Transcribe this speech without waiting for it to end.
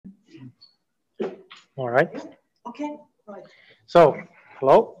All right. Okay. Right. So,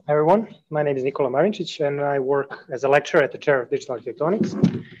 hello, everyone. My name is Nikola Marincic, and I work as a lecturer at the Chair of Digital Architectonics,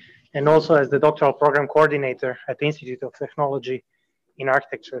 and also as the doctoral program coordinator at the Institute of Technology in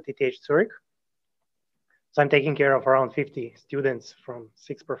Architecture at ETH Zurich. So I'm taking care of around 50 students from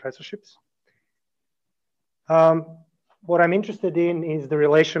 6 professorships. What I'm interested in is the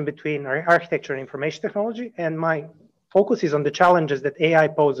relation between architecture and information technology, and my focus is on the challenges that AI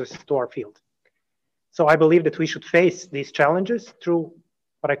poses to our field. So I believe that we should face these challenges through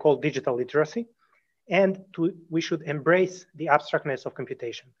what I call digital literacy, and we should embrace the abstractness of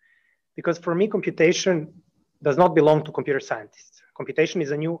computation. Because for me, computation does not belong to computer scientists. Computation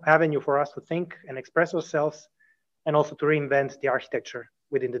is a new avenue for us to think and express ourselves, and also to reinvent the architecture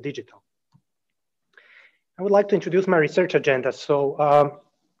within the digital. I would like to introduce my research agenda. So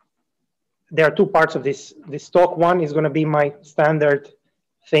there are 2 parts of this talk. One is going to be my standard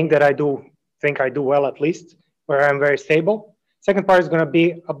thing that I think I do well, at least, where I'm very stable. Second part is going to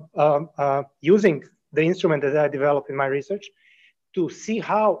be using the instrument that I developed in my research to see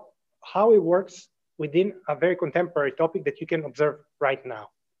how it works within a very contemporary topic that you can observe right now.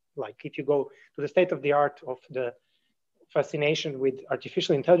 Like if you go to the state of the art of the fascination with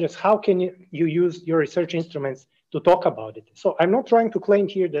artificial intelligence, how can you use your research instruments to talk about it? So I'm not trying to claim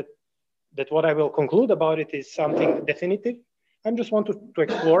here that what I will conclude about it is something definitive. I just want to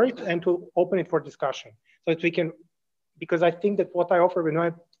explore it and to open it for discussion so that we can, because I think that what I offer with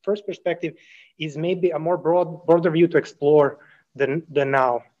my first perspective is maybe a more broader view to explore the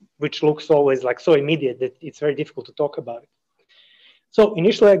now, which looks always like so immediate that it's very difficult to talk about it. So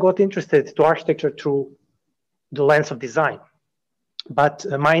initially I got interested to architecture through the lens of design, but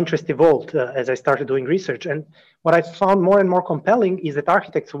my interest evolved as I started doing research. And what I found more and more compelling is that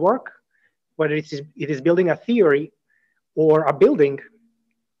architects' work, whether it is building a theory or a building,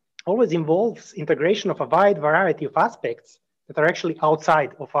 always involves integration of a wide variety of aspects that are actually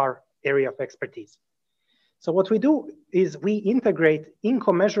outside of our area of expertise. So what we do is we integrate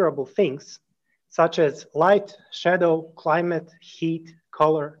incommensurable things such as light, shadow, climate, heat,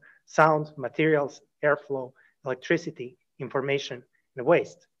 color, sound, materials, airflow, electricity, information, and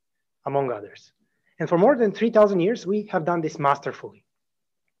waste, among others. And for more than 3,000 years, we have done this masterfully.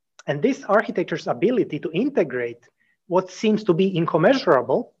 And this architecture's ability to integrate what seems to be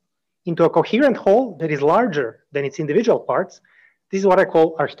incommensurable into a coherent whole that is larger than its individual parts, this is what I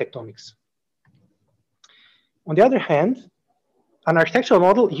call architectonics. On the other hand, an architectural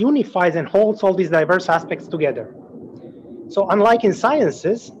model unifies and holds all these diverse aspects together. So unlike in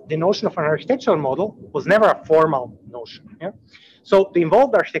sciences, the notion of an architectural model was never a formal notion. Yeah? So the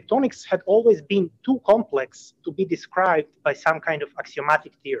involved architectonics had always been too complex to be described by some kind of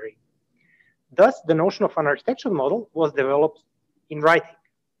axiomatic theory. Thus, the notion of an architectural model was developed in writing.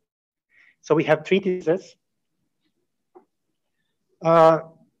 So we have treatises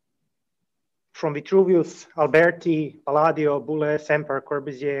from Vitruvius, Alberti, Palladio, Boulez, Semper,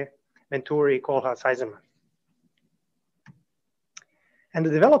 Corbusier, Venturi, Kohlhaas, Eisenman. And the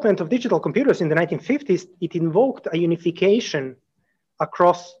development of digital computers in the 1950s, it invoked a unification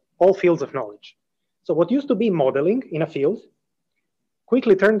across all fields of knowledge. So what used to be modeling in a field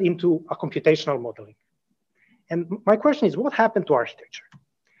quickly turned into a computational modeling. And my question is, what happened to architecture?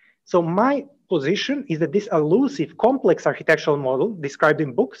 So my position is that this elusive, complex architectural model described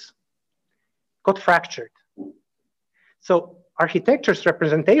in books got fractured. So architecture's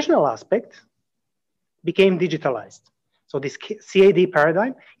representational aspect became digitalized. So this CAD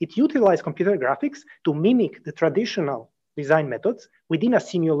paradigm, it utilized computer graphics to mimic the traditional design methods within a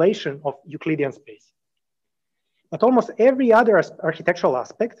simulation of Euclidean space. But almost every other architectural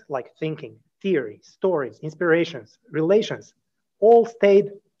aspect, like thinking, theory, stories, inspirations, relations, all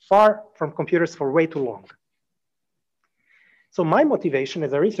stayed far from computers for way too long. So my motivation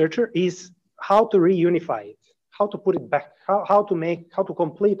as a researcher is how to reunify it, how to put it back, how to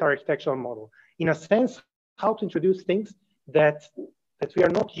complete our architectural model. In a sense, how to introduce things that we are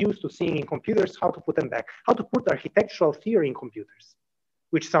not used to seeing in computers, how to put them back, how to put architectural theory in computers,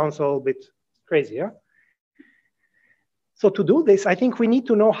 which sounds a little bit crazy, yeah? So to do this, I think we need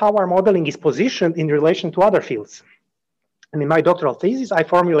to know how our modeling is positioned in relation to other fields. And in my doctoral thesis, I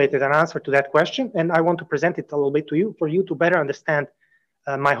formulated an answer to that question, and I want to present it a little bit to you for you to better understand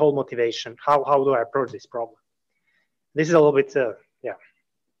my whole motivation. How do I approach this problem? This is a little bit, yeah.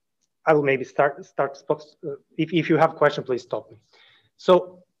 I will maybe start if you have a question, please stop me.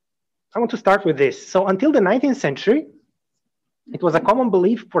 So I want to start with this. So until the 19th century, it was a common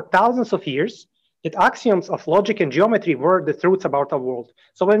belief for thousands of years that axioms of logic and geometry were the truths about our world.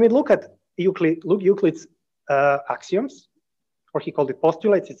 So when we look at Euclid's axioms, or he called it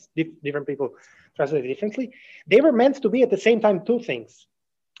postulates. It's different people translate it differently. They were meant to be at the same time two things: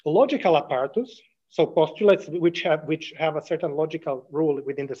 logical apparatus, so postulates which have a certain logical rule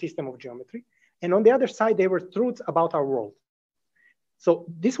within the system of geometry, and on the other side, they were truths about our world. So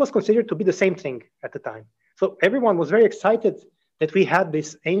this was considered to be the same thing at the time. So everyone was very excited that we had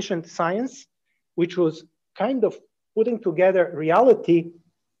this ancient science, which was kind of putting together reality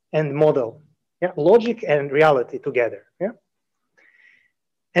and model, yeah, logic and reality together. Yeah.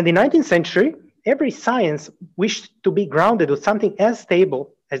 And in the 19th century, every science wished to be grounded with something as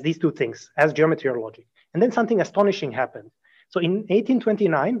stable as these two things, as geometry or logic. And then something astonishing happened. So in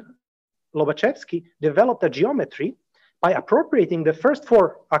 1829, Lobachevsky developed a geometry by appropriating the first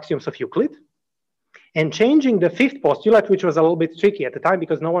four axioms of Euclid and changing the fifth postulate, which was a little bit tricky at the time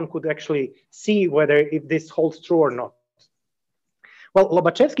because no one could actually see whether if this holds true or not. Well,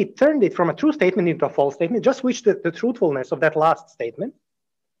 Lobachevsky turned it from a true statement into a false statement, just switched the truthfulness of that last statement.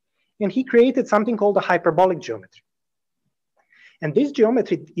 And he created something called a hyperbolic geometry. And this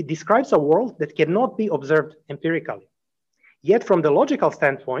geometry, it describes a world that cannot be observed empirically. Yet from the logical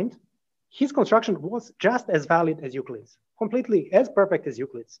standpoint, his construction was just as valid as Euclid's, completely as perfect as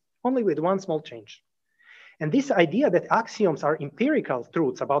Euclid's, only with one small change. And this idea that axioms are empirical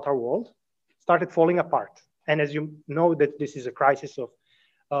truths about our world started falling apart. And as you know, that this is a crisis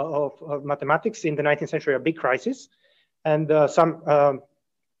of mathematics in the 19th century, a big crisis. And some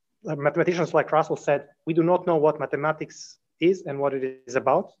mathematicians like Russell said, we do not know what mathematics is and what it is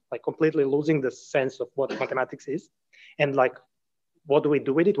about, like completely losing the sense of what mathematics is. And like, what do we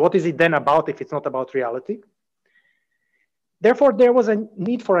do with it? What is it then about if it's not about reality? Therefore, there was a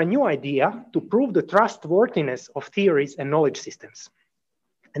need for a new idea to prove the trustworthiness of theories and knowledge systems.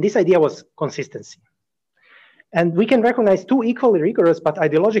 And this idea was consistency. And we can recognize two equally rigorous but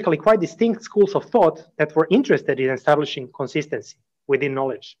ideologically quite distinct schools of thought that were interested in establishing consistency within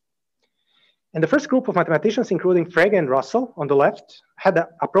knowledge. And the first group of mathematicians, including Frege and Russell on the left, had an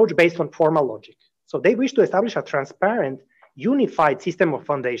approach based on formal logic. So they wished to establish a transparent, unified system of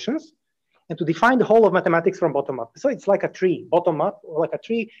foundations and to define the whole of mathematics from bottom up. So it's like a tree, bottom up, or like a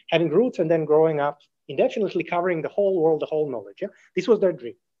tree having roots and then growing up, indefinitely covering the whole world, the whole knowledge. Yeah? This was their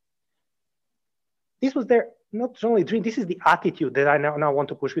dream. This was their not only dream, this is the attitude that I now want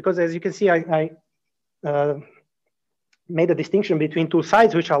to push, because as you can see, I made a distinction between two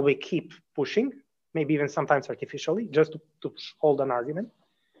sides, which I will keep pushing, maybe even sometimes artificially, just to hold an argument.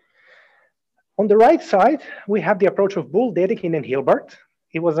 On the right side, we have the approach of Boole, Dedekind, and Hilbert.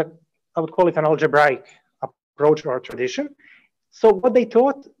 It was I would call it an algebraic approach or tradition. So what they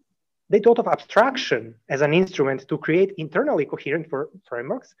thought of abstraction as an instrument to create internally coherent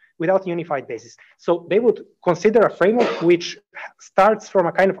frameworks without unified basis. So they would consider a framework which starts from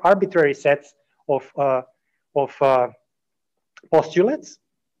a kind of arbitrary set of postulates,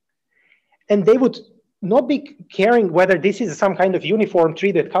 and they would not be caring whether this is some kind of uniform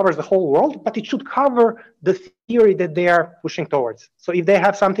tree that covers the whole world, but it should cover the theory that they are pushing towards. So if they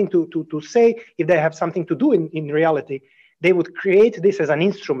have something to say, if they have something to do in reality, they would create this as an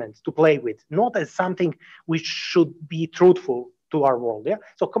instrument to play with, not as something which should be truthful to our world. Yeah.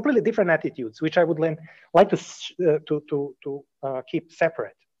 So completely different attitudes, which I would like to keep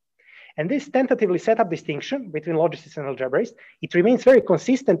separate. And this tentatively set up distinction between logicists and algebraists, it remains very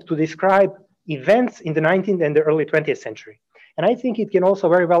consistent to describe events in the 19th and the early 20th century. And I think it can also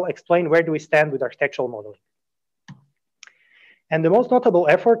very well explain where do we stand with architectural modeling. And the most notable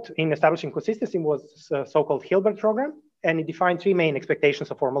effort in establishing consistency was so-called Hilbert program. And it defined three main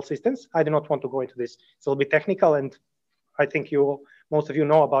expectations of formal systems. I do not want to go into this. It's a little bit technical, and I think most of you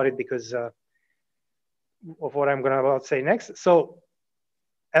know about it because of what I'm going to say next. So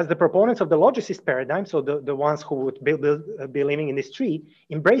as the proponents of the logicist paradigm, so the ones who would be living in this tree,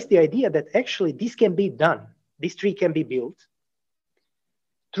 embrace the idea that actually this can be done. This tree can be built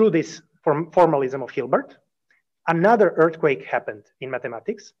through this formalism of Hilbert. Another earthquake happened in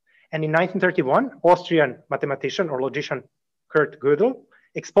mathematics. And in 1931, Austrian mathematician or logician Kurt Gödel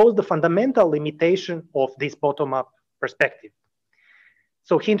exposed the fundamental limitation of this bottom-up perspective.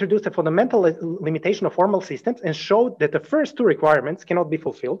 So he introduced a fundamental limitation of formal systems and showed that the first two requirements cannot be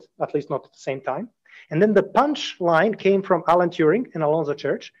fulfilled, at least not at the same time. And then the punch line came from Alan Turing and Alonzo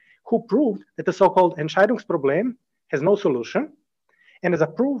Church, who proved that the so-called Entscheidungsproblem has no solution. And as a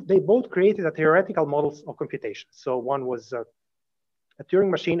proof, they both created a theoretical models of computation. So one was a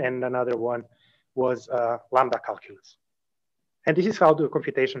Turing machine, and another one was lambda calculus. And this is how the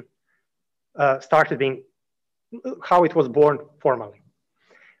computation started being, how it was born formally.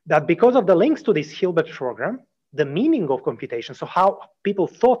 That because of the links to this Hilbert program, the meaning of computation, so how people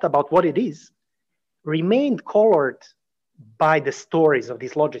thought about what it is, remained colored by the stories of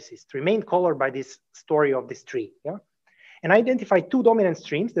these logicists, remained colored by this story of this tree. Yeah? And identified two dominant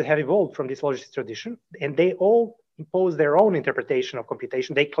streams that have evolved from this logicist tradition, and they all impose their own interpretation of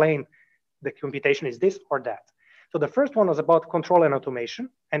computation. They claim the computation is this or that. So the first one was about control and automation,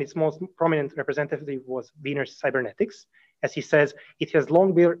 and its most prominent representative was Wiener's cybernetics. As he says, it has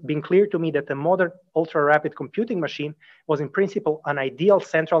long been clear to me that the modern ultra-rapid computing machine was in principle an ideal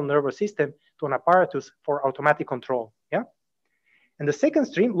central nervous system to an apparatus for automatic control. Yeah? And the second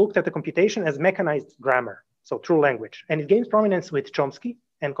stream looked at the computation as mechanized grammar, so true language. And it gains prominence with Chomsky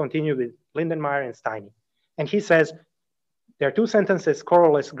and continued with Lindenmayer and Steiny. And he says, there are two sentences,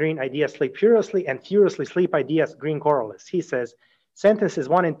 coralless green ideas sleep furiously and furiously sleep ideas green coralless. He says, sentences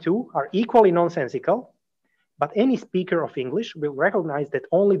 1 and 2 are equally nonsensical, but any speaker of English will recognize that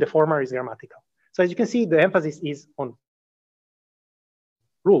only the former is grammatical. So as you can see, the emphasis is on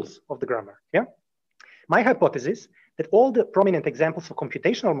rules of the grammar. Yeah? My hypothesis that all the prominent examples of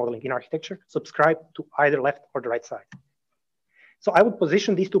computational modeling in architecture subscribe to either left or the right side. So I would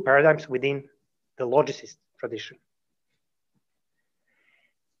position these two paradigms within the logicist tradition.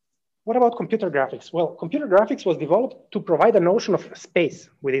 What about computer graphics? Well, computer graphics was developed to provide a notion of space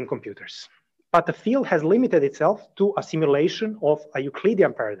within computers, but the field has limited itself to a simulation of a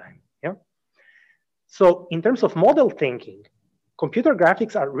Euclidean paradigm. Yeah? So in terms of model thinking, computer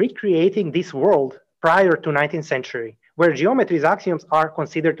graphics are recreating this world prior to 19th century, where geometry's axioms are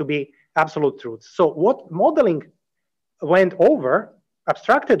considered to be absolute truths. So what modeling went over,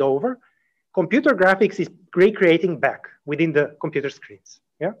 abstracted over, computer graphics is recreating back within the computer screens.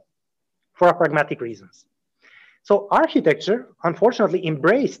 Yeah? For pragmatic reasons. So architecture, unfortunately,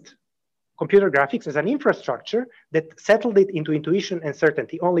 embraced computer graphics as an infrastructure that settled it into intuition and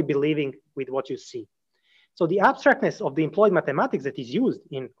certainty, only believing with what you see. So the abstractness of the employed mathematics that is used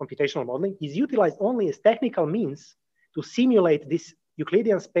in computational modeling is utilized only as technical means to simulate this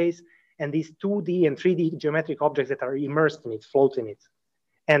Euclidean space and these 2D and 3D geometric objects that are immersed in it, float in it,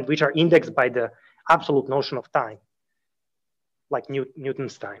 and which are indexed by the absolute notion of time, like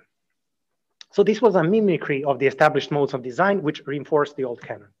Newton's time. So this was a mimicry of the established modes of design, which reinforced the old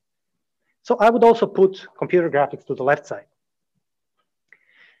canon. So I would also put computer graphics to the left side.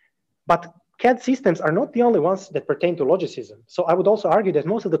 But CAD systems are not the only ones that pertain to logicism. So I would also argue that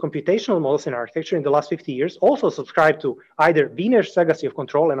most of the computational models in architecture in the last 50 years also subscribe to either Wiener's legacy of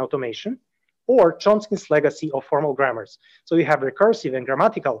control and automation or Chomsky's legacy of formal grammars. So you have recursive and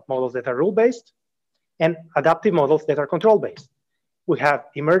grammatical models that are rule-based and adaptive models that are control-based. We have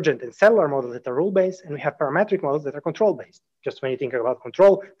emergent and cellular models that are rule-based, and we have parametric models that are control-based. Just when you think about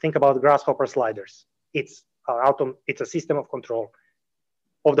control, think about grasshopper sliders. It's a system of control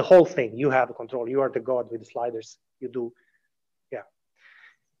of the whole thing. You have a control. You are the god with the sliders. You do, yeah.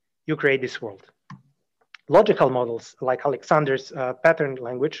 You create this world. Logical models like Alexander's pattern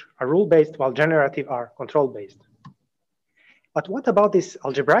language are rule-based, while generative are control-based. But what about this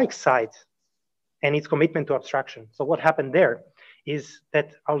algebraic side and its commitment to abstraction? So what happened there is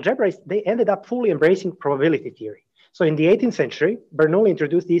that algebraists, they ended up fully embracing probability theory. So in the 18th century, Bernoulli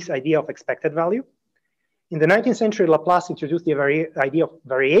introduced this idea of expected value. In the 19th century, Laplace introduced the idea of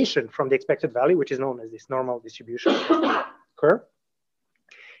variation from the expected value, which is known as this normal distribution curve.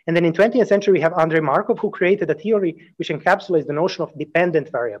 And then in 20th century, we have Andrei Markov, who created a theory which encapsulates the notion of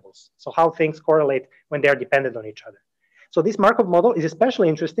dependent variables. So how things correlate when they are dependent on each other. So this Markov model is especially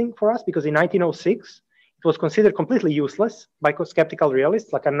interesting for us because in 1906, it was considered completely useless by skeptical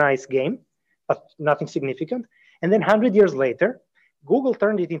realists, like a nice game, but nothing significant. And then 100 years later, Google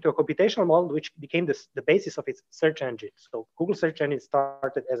turned it into a computational model, which became the basis of its search engine. So Google search engine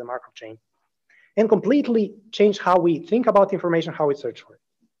started as a Markov chain and completely changed how we think about information, how we search for it.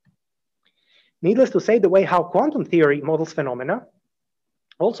 Needless to say, the way how quantum theory models phenomena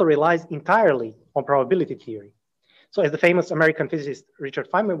also relies entirely on probability theory. So as the famous American physicist Richard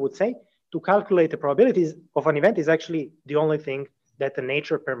Feynman would say, to calculate the probabilities of an event is actually the only thing that the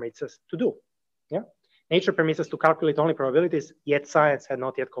nature permits us to do. Yeah? Nature permits us to calculate only probabilities, yet science had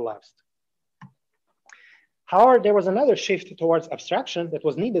not yet collapsed. However, there was another shift towards abstraction that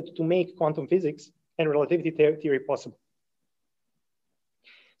was needed to make quantum physics and relativity theory possible.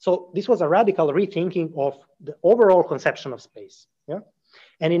 So this was a radical rethinking of the overall conception of space. Yeah?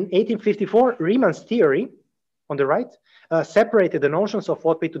 And in 1854, Riemann's theory, on the right, separated the notions of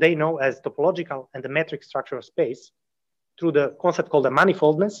what we today know as topological and the metric structure of space through the concept called the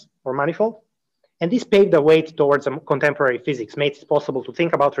manifoldness or manifold. And this paved the way towards contemporary physics, made it possible to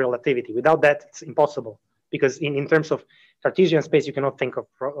think about relativity. Without that, it's impossible because in terms of Cartesian space, you cannot think of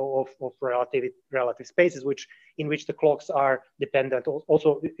relative spaces in which the clocks are dependent.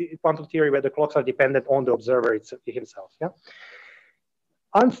 Also, quantum theory where the clocks are dependent on the observer himself. Yeah.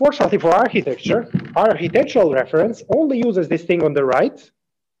 Unfortunately for architecture, our architectural reference only uses this thing on the right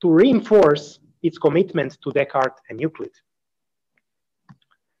to reinforce its commitment to Descartes and Euclid.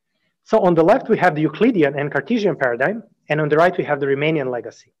 So on the left, we have the Euclidean and Cartesian paradigm, and on the right, we have the Riemannian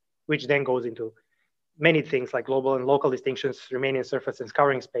legacy, which then goes into many things like global and local distinctions, Riemannian surface and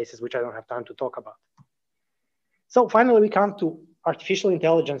covering spaces, which I don't have time to talk about. So finally, we come to artificial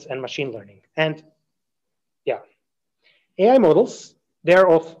intelligence and machine learning. And yeah, AI models, they're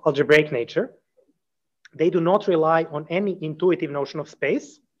of algebraic nature. They do not rely on any intuitive notion of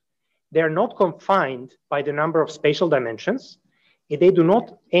space. They are not confined by the number of spatial dimensions. They do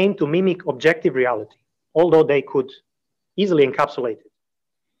not aim to mimic objective reality, although they could easily encapsulate it.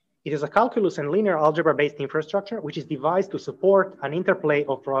 It is a calculus and linear algebra-based infrastructure which is devised to support an interplay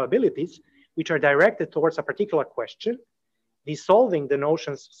of probabilities which are directed towards a particular question, dissolving the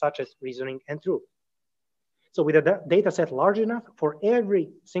notions such as reasoning and truth. So with a data set large enough for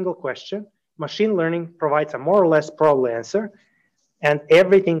every single question, machine learning provides a more or less probable answer, and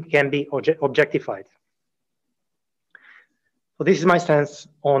everything can be objectified. So this is my stance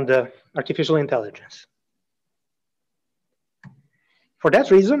on the artificial intelligence. For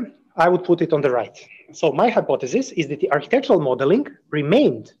that reason, I would put it on the right. So my hypothesis is that the architectural modeling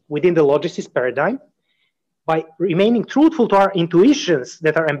remained within the logicist paradigm by remaining truthful to our intuitions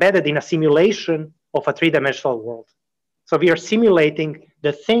that are embedded in a simulation of a three-dimensional world. So we are simulating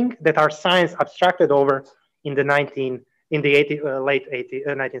the thing that our science abstracted over in the late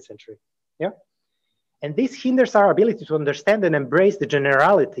 19th century. Yeah. And this hinders our ability to understand and embrace the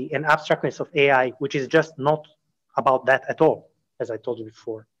generality and abstractness of AI, which is just not about that at all, as I told you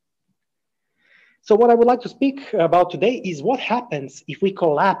before. So what I would like to speak about today is what happens if we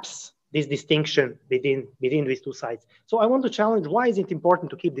collapse this distinction between these two sides. So I want to challenge, why is it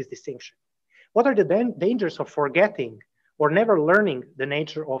important to keep this distinction? What are the dangers of forgetting or never learning the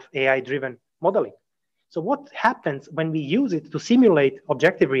nature of AI-driven modeling? So what happens when we use it to simulate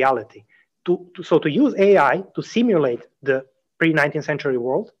objective reality? So to use AI to simulate the pre-19th century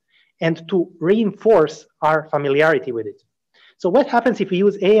world and to reinforce our familiarity with it. So what happens if we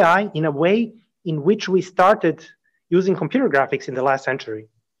use AI in a way in which we started using computer graphics in the last century?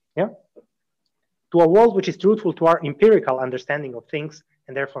 Yeah? To a world which is truthful to our empirical understanding of things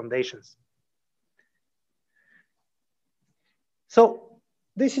and their foundations. So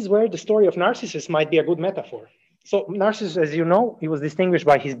this is where the story of Narcissus might be a good metaphor. So Narcissus, as you know, he was distinguished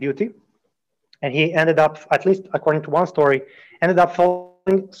by his beauty. And he ended up, at least according to one story, ended up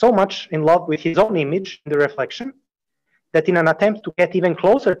falling so much in love with his own image in the reflection that in an attempt to get even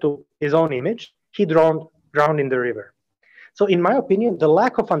closer to his own image, he drowned in the river. So in my opinion, the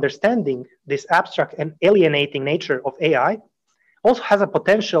lack of understanding this abstract and alienating nature of AI also has a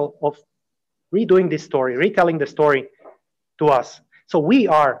potential of redoing this story, retelling the story to us. So we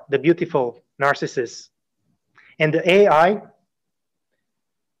are the beautiful Narcissus, and the AI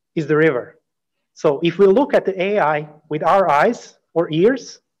is the river. So if we look at the AI with our eyes or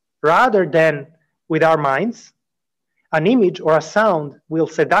ears, rather than with our minds, an image or a sound will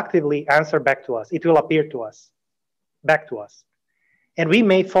seductively answer back to us. It will appear to us, back to us. And we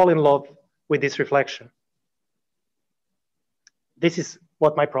may fall in love with this reflection. This is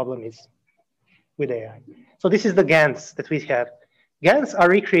what my problem is with AI. So this is the GANs that we have. GANs are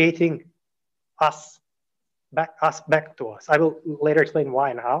recreating us back to us. I will later explain why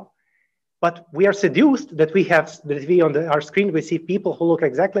and how. But we are seduced that on our screen, we see people who look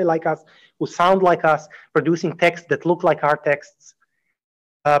exactly like us, who sound like us, producing texts that look like our texts,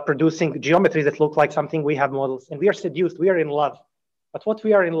 producing geometries that look like something we have models. And we are seduced, we are in love. But what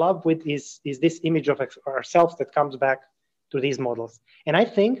we are in love with is this image of ourselves that comes back to these models. And I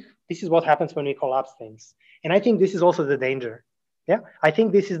think this is what happens when we collapse things. And I think this is also the danger. Yeah, I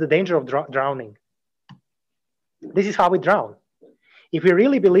think this is the danger of drowning. This is how we drown. If we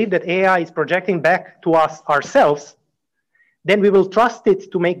really believe that AI is projecting back to us ourselves, then we will trust it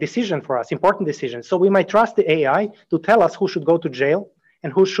to make decisions for us, important decisions. So we might trust the AI to tell us who should go to jail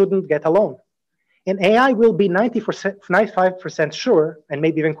and who shouldn't get a loan. And AI will be 95% sure, and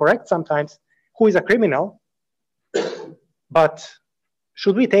maybe even correct sometimes, who is a criminal. But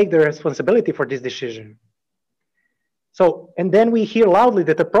should we take the responsibility for this decision? So, and then we hear loudly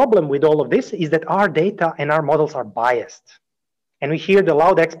that the problem with all of this is that our data and our models are biased. And we hear the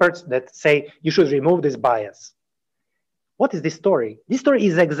loud experts that say, you should remove this bias. What is this story? This story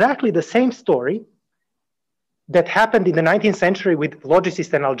is exactly the same story that happened in the 19th century with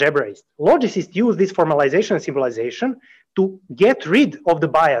logicists and algebraists. Logicists use this formalization and symbolization to get rid of the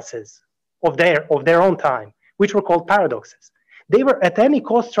biases of their own time, which were called paradoxes. They were at any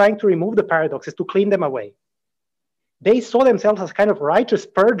cost trying to remove the paradoxes, to clean them away. They saw themselves as kind of righteous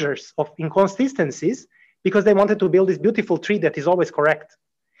purgers of inconsistencies because they wanted to build this beautiful tree that is always correct.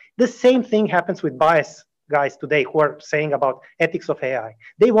 The same thing happens with bias guys today who are saying about ethics of AI.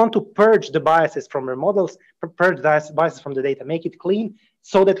 They want to purge the biases from their models, purge the biases from the data, make it clean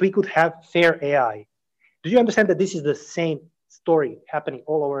so that we could have fair AI. Do you understand that this is the same story happening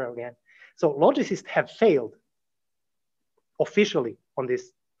all over again? So logicists have failed officially on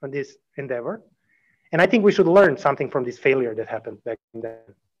this endeavor. And I think we should learn something from this failure that happened back then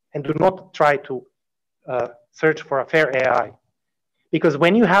and do not try to search for a fair AI. Because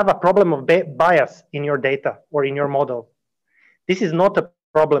when you have a problem of bias in your data or in your model, this is not a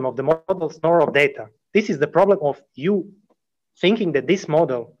problem of the models nor of data. This is the problem of you thinking that this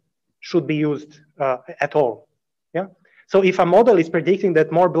model should be used at all. Yeah. So if a model is predicting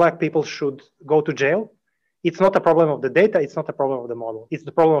that more Black people should go to jail, it's not a problem of the data. It's not a problem of the model. It's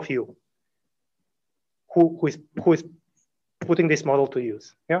the problem of you, who is putting this model to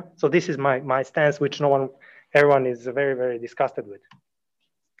use. Yeah. So this is my stance, which everyone is very, very disgusted with,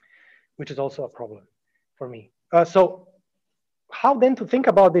 which is also a problem for me. So how then to think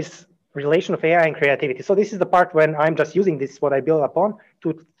about this relation of AI and creativity? So this is the part when I'm just using this, what I build upon,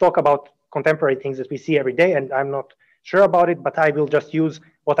 to talk about contemporary things that we see every day, and I'm not sure about it, but I will just use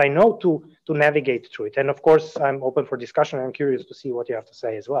what I know to navigate through it. And of course, I'm open for discussion. I'm curious to see what you have to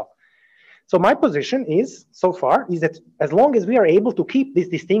say as well. So my position is, so far, is that as long as we are able to keep this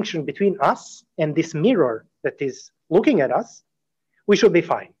distinction between us and this mirror that is looking at us, we should be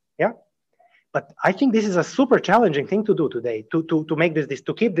fine, yeah? But I think this is a super challenging thing to do today, to make this,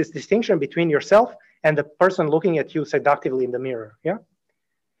 to keep this distinction between yourself and the person looking at you seductively in the mirror, yeah?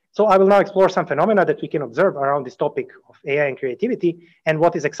 So I will now explore some phenomena that we can observe around this topic of AI and creativity and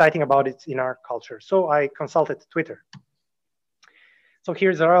what is exciting about it in our culture. So I consulted Twitter. So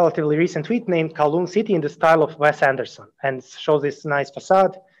here's a relatively recent tweet named Kowloon City in the style of Wes Anderson, and shows this nice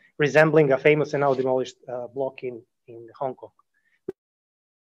facade resembling a famous and now demolished block in Hong Kong,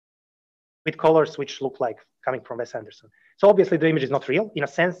 with colors which look like coming from Wes Anderson. So obviously the image is not real in a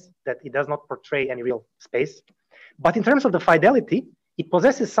sense that it does not portray any real space. But in terms of the fidelity, it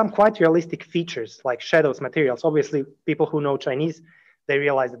possesses some quite realistic features like shadows, materials. Obviously, people who know Chinese, they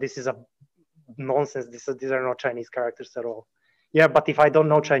realize that this is a nonsense. These are not Chinese characters at all. Yeah, but if I don't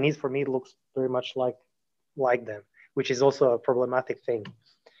know Chinese, for me, it looks very much like them, which is also a problematic thing.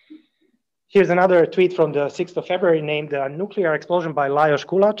 Here's another tweet from the 6th of February named Nuclear Explosion by Lajos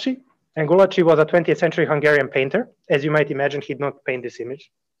Gulaci. And Gulaci was a 20th century Hungarian painter. As you might imagine, he did not paint this image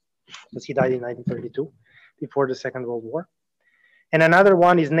because he died in 1932, before the Second World War. And another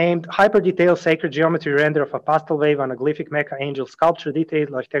one is named Hyper-Detailed Sacred Geometry Render of a Pastel Wave on a Glyphic Mecha Angel Sculpture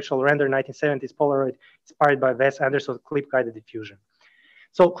Detailed Architectural Render 1970s Polaroid, inspired by Wes Anderson's Clip-Guided Diffusion.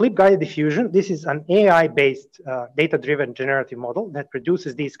 So Clip-Guided Diffusion, this is an AI-based, data-driven generative model that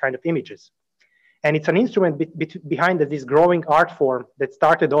produces these kind of images. And it's an instrument behind this growing art form that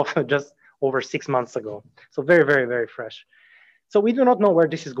started off just over 6 months ago. So very, very, very fresh. So we do not know where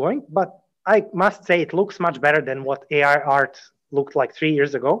this is going, but I must say it looks much better than what AI art looked like 3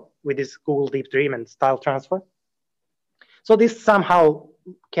 years ago with this Google Deep Dream and style transfer. So this somehow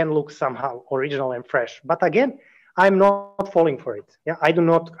can look somehow original and fresh. But again, I'm not falling for it. Yeah, I'm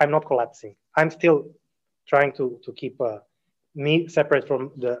not collapsing. I'm still trying to keep me separate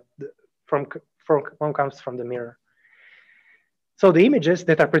from comes from the mirror. So the images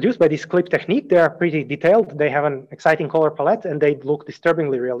that are produced by this clip technique, they are pretty detailed. They have an exciting color palette and they look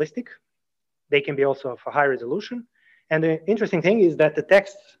disturbingly realistic. They can be also of a high resolution. And the interesting thing is that the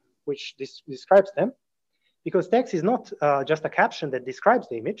text which describes them, because text is not just a caption that describes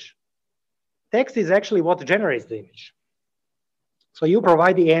the image, text is actually what generates the image. So you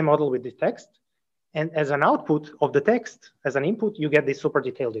provide the AI model with this text, and as an output of the text, as an input, you get this super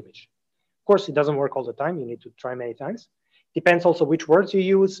detailed image. Of course, it doesn't work all the time. You need to try many times. Depends also which words you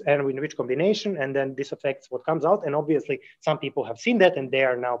use and in which combination, and then this affects what comes out. And obviously, some people have seen that, and they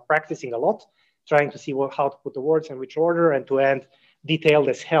are now practicing a lot, trying to see how to put the words in which order and to end detailed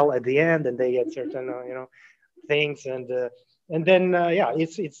as hell at the end, and they get certain things, and then yeah,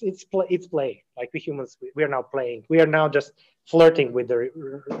 it's play. Like we humans, we are now playing. We are now just flirting with the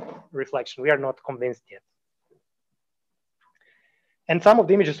reflection. We are not convinced yet. And some of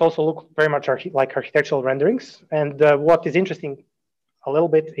the images also look very much like architectural renderings. And what is interesting a little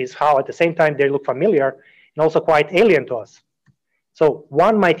bit is how at the same time they look familiar and also quite alien to us. So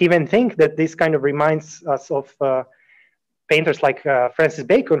one might even think that this kind of reminds us of painters like Francis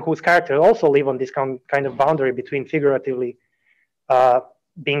Bacon, whose characters also live on this kind of boundary between figuratively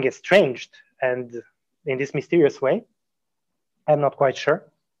being estranged and in this mysterious way. I'm not quite sure.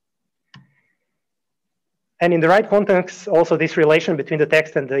 And in the right context, also this relation between the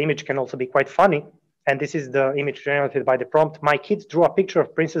text and the image can also be quite funny. And this is the image generated by the prompt. My kids drew a picture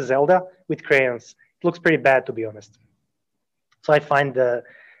of Princess Zelda with crayons. It looks pretty bad, to be honest. So I find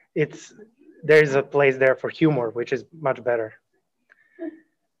there is a place there for humor, which is much better.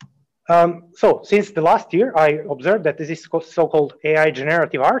 So since the last year, I observed that this so-called AI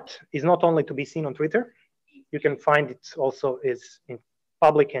generative art is not only to be seen on Twitter. You can find it also is in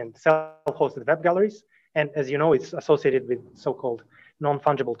public and self-hosted web galleries. And as you know, it's associated with so-called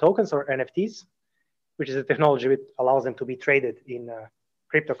non-fungible tokens or NFTs, which is a technology that allows them to be traded in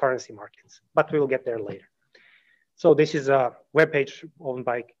cryptocurrency markets. But we will get there later. So this is a webpage owned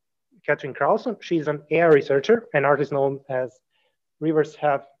by Catherine Carlson. She's an AI researcher, an artist known as Rivers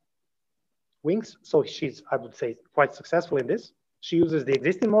Have Wings. So she's, I would say, quite successful in this. She uses the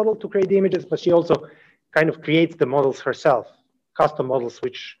existing model to create the images, but she also kind of creates the models herself, custom models,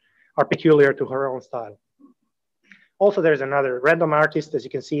 which are peculiar to her own style. Also, there's another random artist. As you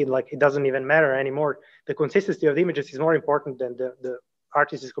can see, like, it doesn't even matter anymore. The consistency of the images is more important than the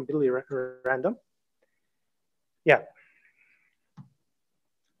artist is completely random. Yeah.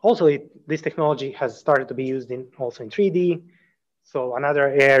 Also, this technology has started to be used also in 3D. So another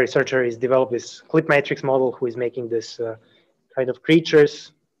AI researcher is developed this clip matrix model who is making this kind of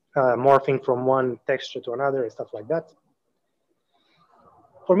creatures morphing from one texture to another and stuff like that.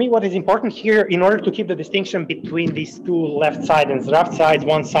 For me, what is important here, in order to keep the distinction between these two left side and left sides,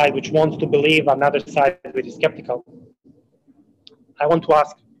 one side which wants to believe, another side which is skeptical, I want to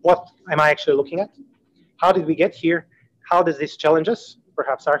ask, what am I actually looking at? How did we get here? How does this challenge us,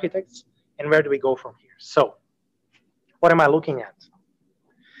 perhaps architects? And where do we go from here? So, what am I looking at?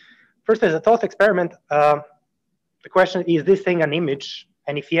 First, as a thought experiment, the question, is this thing an image?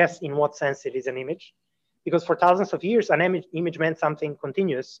 And if yes, in what sense it is an image? Because for thousands of years, an image meant something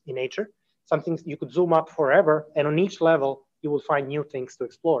continuous in nature, something you could zoom up forever, and on each level, you will find new things to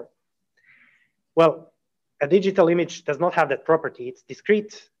explore. Well, a digital image does not have that property. It's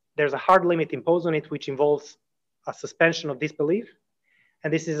discrete. There's a hard limit imposed on it, which involves a suspension of disbelief.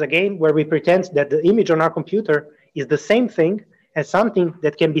 And this is a game where we pretend that the image on our computer is the same thing as something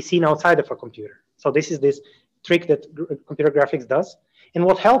that can be seen outside of a computer. So this is this trick that computer graphics does. And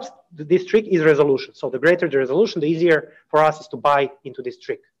what helps this trick is resolution. So the greater the resolution, the easier for us is to buy into this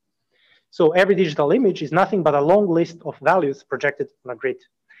trick. So every digital image is nothing but a long list of values projected on a grid.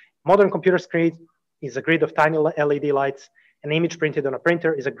 Modern computer screen is a grid of tiny LED lights. An image printed on a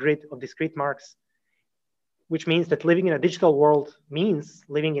printer is a grid of discrete marks, which means that living in a digital world means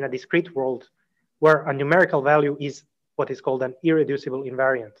living in a discrete world where a numerical value is what is called an irreducible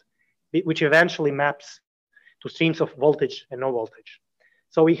invariant, which eventually maps to streams of voltage and no voltage.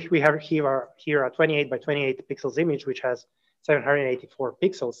 So we have here a 28 by 28 pixels image, which has 784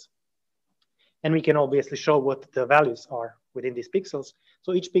 pixels. And we can obviously show what the values are within these pixels.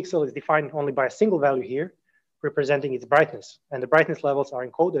 So each pixel is defined only by a single value here, representing its brightness. And the brightness levels are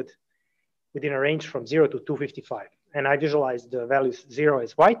encoded within a range from 0 to 255. And I visualize the values 0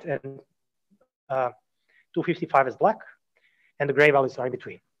 as white and 255 as black, and the gray values are in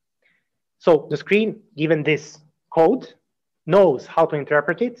between. So the screen, given this code, knows how to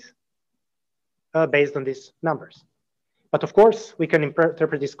interpret it based on these numbers. But of course, we can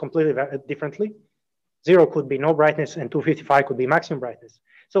interpret this completely differently. 0 could be no brightness and 255 could be maximum brightness.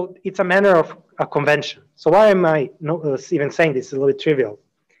 So it's a matter of a convention. So why am I even saying this? It's a little bit trivial.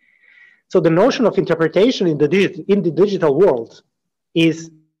 So the notion of interpretation in the digital world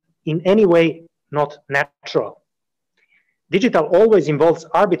is in any way not natural. Digital always involves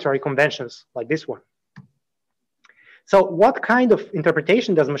arbitrary conventions like this one. So what kind of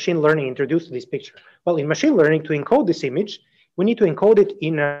interpretation does machine learning introduce to this picture? Well, in machine learning, to encode this image, we need to encode it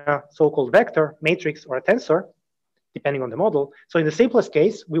in a so-called vector, matrix, or a tensor, depending on the model. So in the simplest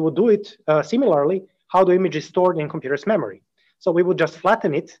case, we would do it similarly, how the image is stored in computer's memory. So we would just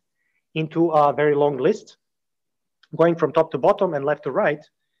flatten it into a very long list, going from top to bottom and left to right,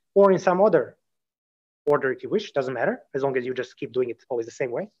 or in some other order if you wish, doesn't matter, as long as you just keep doing it always the same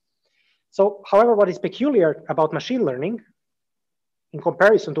way. So, however, what is peculiar about machine learning, in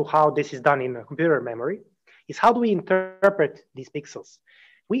comparison to how this is done in a computer memory, is how do we interpret these pixels?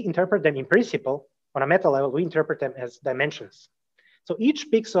 We interpret them in principle, on a meta level, we interpret them as dimensions. So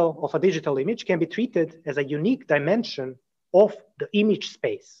each pixel of a digital image can be treated as a unique dimension of the image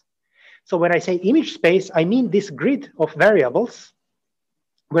space. So when I say image space, I mean this grid of variables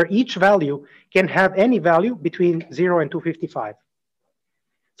where each value can have any value between 0 and 255.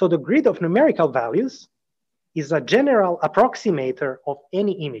 So the grid of numerical values is a general approximator of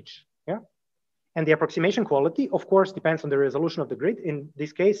any image. Yeah? And the approximation quality, of course, depends on the resolution of the grid. In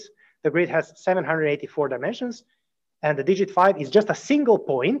this case, the grid has 784 dimensions, and the digit 5 is just a single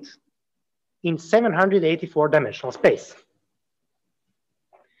point in 784 dimensional space.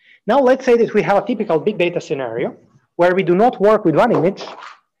 Now let's say that we have a typical big data scenario where we do not work with one image,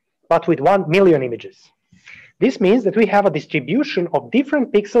 but with 1 million images. This means that we have a distribution of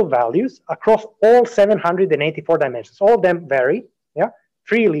different pixel values across all 784 dimensions. All of them vary, yeah,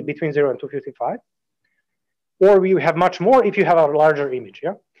 freely between 0 and 255. Or we have much more if you have a larger image,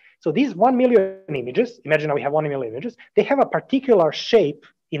 yeah? So these 1 million images, imagine now we have 1 million images, they have a particular shape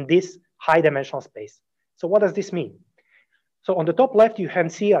in this high dimensional space. So what does this mean? So on the top left, you can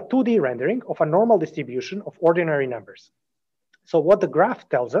see a 2D rendering of a normal distribution of ordinary numbers. So what the graph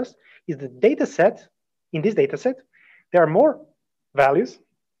tells us is the data set, in this data set, there are more values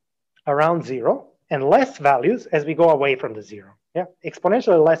around 0 and less values as we go away from the 0. Yeah,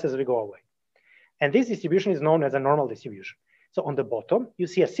 exponentially less as we go away. And this distribution is known as a normal distribution. So on the bottom, you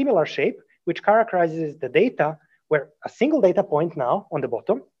see a similar shape, which characterizes the data where a single data point now on the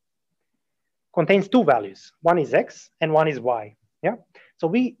bottom contains two values. One is X and one is Y. Yeah. So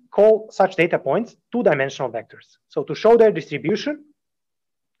we call such data points two-dimensional vectors. So to show their distribution,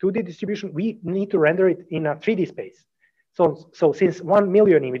 2D distribution, we need to render it in a 3D space. So since 1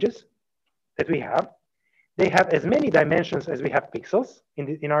 million images that we have, they have as many dimensions as we have pixels,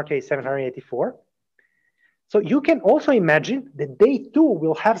 in our case, 784. So you can also imagine that they too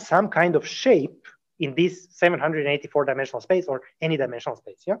will have some kind of shape in this 784 dimensional space or any dimensional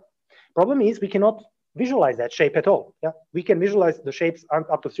space, yeah? Problem is we cannot visualize that shape at all, yeah? We can visualize the shapes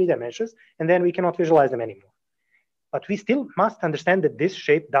up to 3 dimensions, and then we cannot visualize them anymore. But we still must understand that this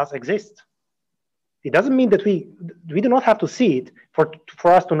shape does exist. It doesn't mean that we do not have to see it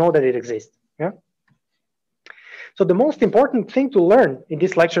for us to know that it exists, yeah? So the most important thing to learn in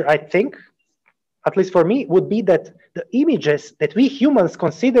this lecture, I think, at least for me, would be that the images that we humans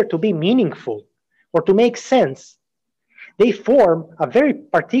consider to be meaningful or to make sense, they form a very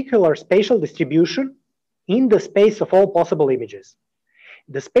particular spatial distribution in the space of all possible images.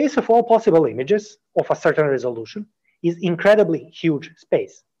 The space of all possible images of a certain resolution is incredibly huge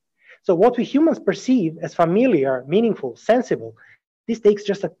space. So what we humans perceive as familiar, meaningful, sensible, this takes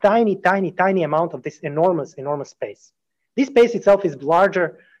just a tiny, tiny, tiny amount of this enormous, enormous space. This space itself is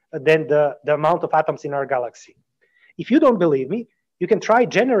larger than the amount of atoms in our galaxy. If you don't believe me, you can try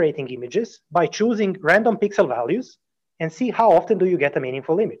generating images by choosing random pixel values and see how often do you get a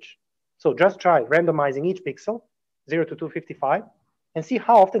meaningful image. So just try randomizing each pixel, 0 to 255, and see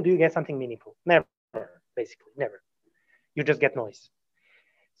how often do you get something meaningful. Never, basically, never. You just get noise.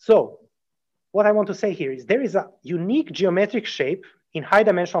 So what I want to say here is there is a unique geometric shape in high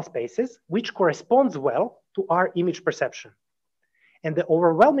dimensional spaces which corresponds well to our image perception. And the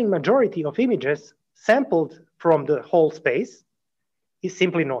overwhelming majority of images sampled from the whole space is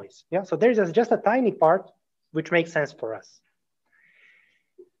simply noise. Yeah? So there's just a tiny part which makes sense for us.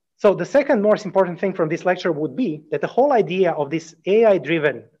 So the second most important thing from this lecture would be that the whole idea of this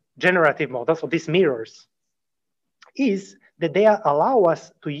AI-driven generative models, of these mirrors, is that they allow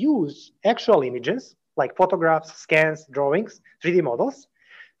us to use actual images like photographs, scans, drawings, 3D models,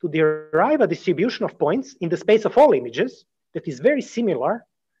 to derive a distribution of points in the space of all images that is very similar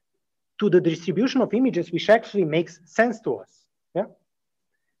to the distribution of images which actually makes sense to us. Yeah?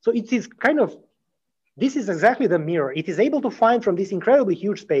 So it is kind of, this is exactly the mirror. It is able to find from this incredibly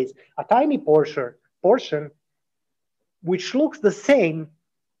huge space a tiny portion which looks the same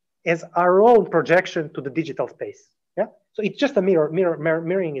as our own projection to the digital space. Yeah? So it's just a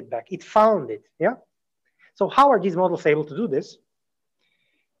mirroring it back. It found it. Yeah? So how are these models able to do this?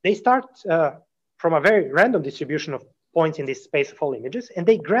 They start from a very random distribution of points in this space of all images, and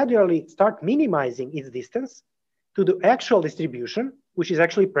they gradually start minimizing its distance to the actual distribution, which is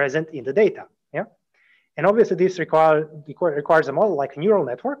actually present in the data. Yeah? And obviously this requires a model like a neural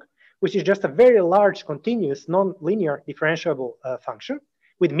network, which is just a very large, continuous, non-linear differentiable function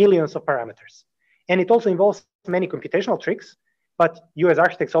with millions of parameters. And it also involves many computational tricks, but you as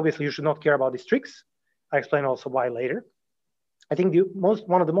architects, obviously you should not care about these tricks. I explain also why later. I think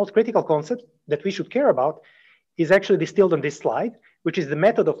one of the most critical concepts that we should care about is actually distilled on this slide, which is the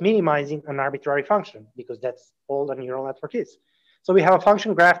method of minimizing an arbitrary function, because that's all a neural network is. So we have a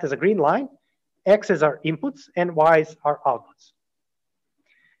function graphed as a green line, x's are inputs and y's are outputs.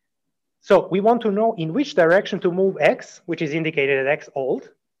 So we want to know in which direction to move x, which is indicated as x old,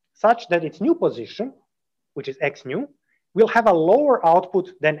 such that its new position, which is x new, will have a lower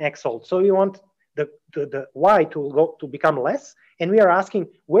output than X old. So we want the Y to become less, and we are asking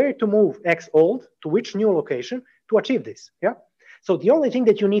where to move X old to which new location to achieve this. Yeah. So the only thing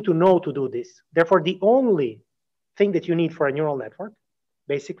that you need to know to do this, therefore the only thing that you need for a neural network,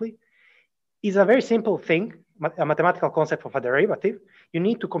 basically, is a very simple thing, a mathematical concept of a derivative. You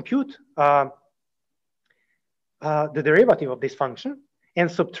need to compute the derivative of this function and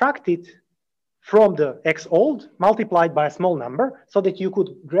subtract it from the X old multiplied by a small number so that you could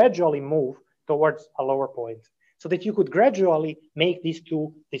gradually move towards a lower point, so that you could gradually make these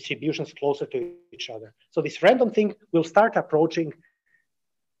two distributions closer to each other. So this random thing will start approaching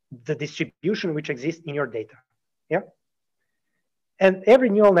the distribution which exists in your data. Yeah. And every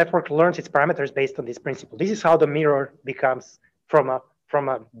neural network learns its parameters based on this principle. This is how the mirror becomes from a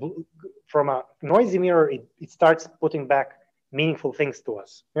noisy mirror, it starts putting back meaningful things to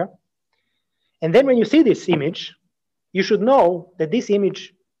us. Yeah. And then when you see this image, you should know that this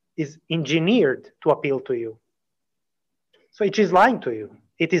image is engineered to appeal to you. So it is lying to you.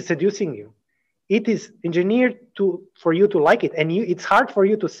 It is seducing you. It is engineered for you to like it. And it's hard for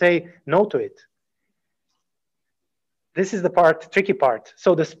you to say no to it. This is the tricky part.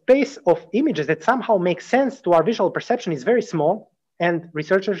 So the space of images that somehow make sense to our visual perception is very small, and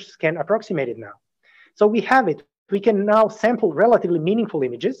researchers can approximate it now. So we have it. We can now sample relatively meaningful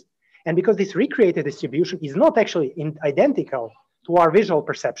images. And because this recreated distribution is not actually identical to our visual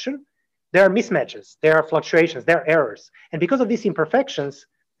perception, there are mismatches, there are fluctuations, there are errors. And because of these imperfections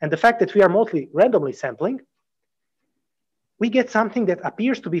and the fact that we are mostly randomly sampling, we get something that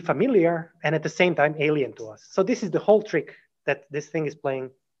appears to be familiar and at the same time alien to us. So this is the whole trick that this thing is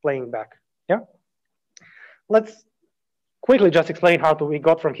playing back. Yeah. Let's quickly just explain how we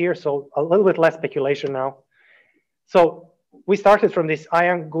got from here. So a little bit less speculation now. So we started from this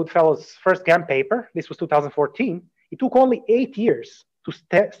Ian Goodfellow's first GAN paper. This was 2014. It took only 8 years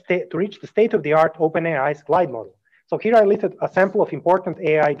to reach the state-of-the-art OpenAI's GLIDE model. So here I listed a sample of important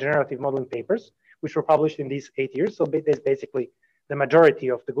AI generative modeling papers, which were published in these 8 years. So there's basically the majority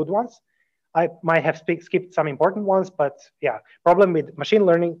of the good ones. I might have skipped some important ones, but yeah, problem with machine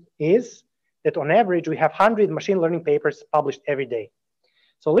learning is that on average, we have 100 machine learning papers published every day.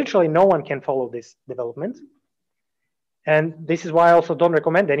 So literally no one can follow this development. And this is why I also don't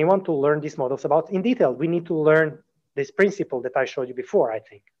recommend anyone to learn these models in detail. We need to learn this principle that I showed you before, I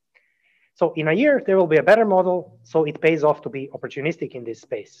think. So in a year, there will be a better model. So it pays off to be opportunistic in this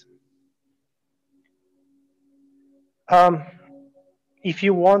space. If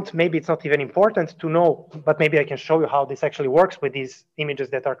you want, maybe it's not even important to know, but maybe I can show you how this actually works with these images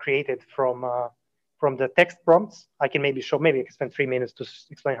that are created from the text prompts. I can maybe I can spend 3 minutes to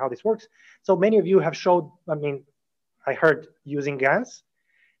explain how this works. So many of you have showed, I heard using GANs.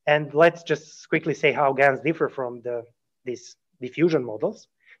 And let's just quickly say how GANs differ from these diffusion models.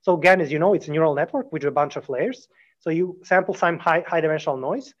 So GAN, as you know, it's a neural network with a bunch of layers. So you sample some high dimensional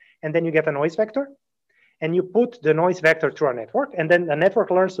noise, and then you get a noise vector. And you put the noise vector through a network, and then the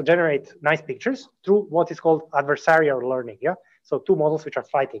network learns to generate nice pictures through what is called adversarial learning. Yeah. So two models which are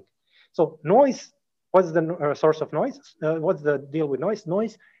fighting. So noise, what's the source of noise? What's the deal with noise?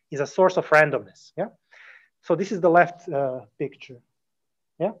 Noise is a source of randomness. Yeah. So this is the left picture.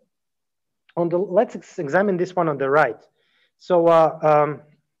 Yeah. Let's examine this one on the right. So I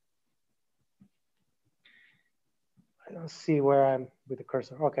don't see where I'm with the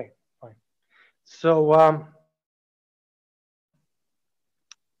cursor. Okay, fine. So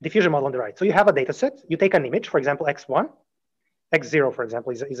diffusion model on the right. So you have a data set. You take an image, for example, x1. x0, for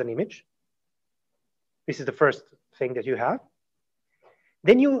example, is an image. This is the first thing that you have.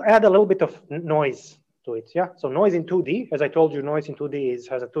 Then you add a little bit of noise to it, yeah? So noise in 2D, as I told you, noise in 2D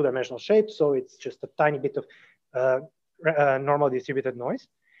has a two-dimensional shape, so it's just a tiny bit of normal distributed noise.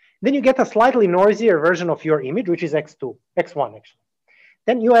 Then you get a slightly noisier version of your image, which is x1 actually.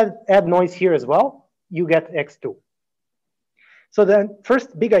 Then you add noise here as well, you get x2. So the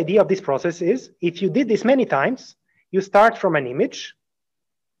first big idea of this process is, if you did this many times, you start from an image,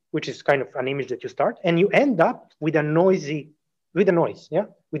 which is kind of an image that you start, and you end up with a noise, yeah,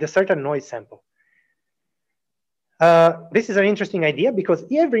 with a certain noise sample. This is an interesting idea because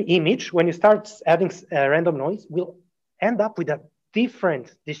every image, when you start adding random noise, will end up with a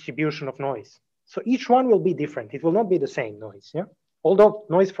different distribution of noise. So each one will be different. It will not be the same noise. Yeah. Although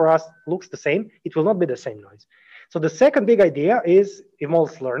noise for us looks the same, it will not be the same noise. So the second big idea is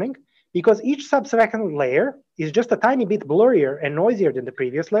involves learning, because each subsequent layer is just a tiny bit blurrier and noisier than the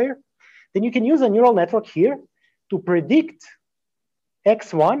previous layer. Then you can use a neural network here to predict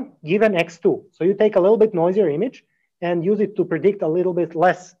x1 given x2. So you take a little bit noisier image and use it to predict a little bit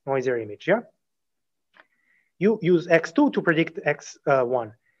less noisier image, yeah? you use X2 to predict X1.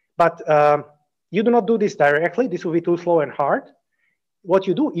 But you do not do this directly. This will be too slow and hard. What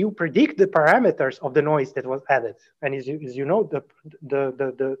you do, you predict the parameters of the noise that was added. And as you know,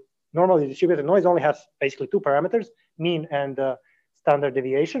 the normally distributed noise only has basically two parameters, mean and standard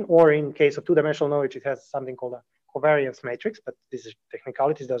deviation, or in case of two-dimensional noise, it has something called a covariance matrix, but this is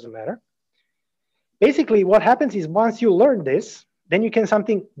technicalities, doesn't matter. Basically, what happens is once you learn this, then you can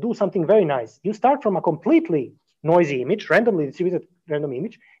do something very nice. You start from a completely noisy image, randomly distributed random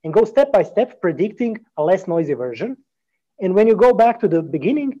image, and go step by step predicting a less noisy version. And when you go back to the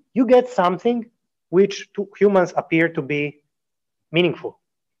beginning, you get something which to humans appear to be meaningful,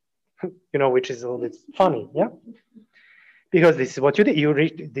 you know, which is a little bit funny, yeah? Because this is what you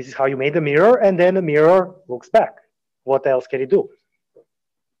did. This is how you made the mirror, and then the mirror looks back. What else can it do?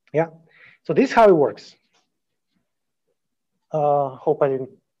 Yeah. So this is how it works. Hope I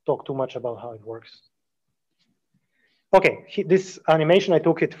didn't talk too much about how it works. Okay, this animation, I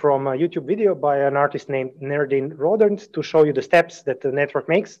took it from a YouTube video by an artist named Nerdin Rodent to show you the steps that the network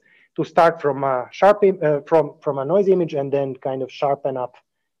makes to start from a from a noisy image and then kind of sharpen up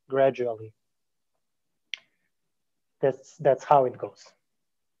gradually. That's how it goes.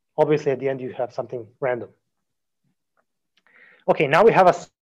 Obviously, at the end, you have something random. Okay, now we have a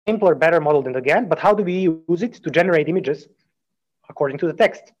simpler, better model than the GAN, but how do we use it to generate images according to the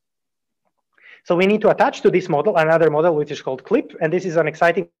text? So we need to attach to this model another model, which is called CLIP, and this is an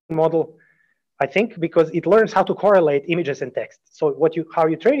exciting model, I think, because it learns how to correlate images and text. So how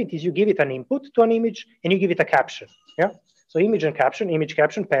you train it is you give it an input to an image and you give it a caption. Yeah. So image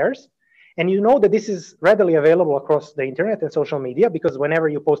caption pairs. And you know that this is readily available across the internet and social media because whenever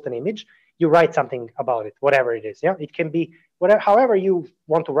you post an image, you write something about it, whatever it is. Yeah, it can be whatever, however you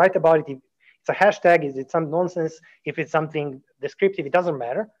want to write about it. If it's a hashtag, is it some nonsense? If it's something descriptive, it doesn't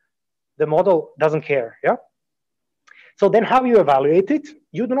matter. The model doesn't care. Yeah. So then, how you evaluate it?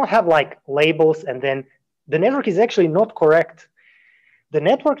 You do not have like labels, and then the network is actually not correct. The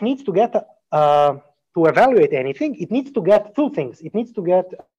network needs to get to evaluate anything. It needs to get two things. It needs to get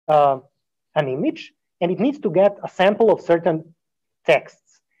an image, and it needs to get a sample of certain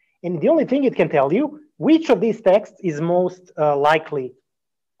texts. And the only thing it can tell you, which of these texts is most likely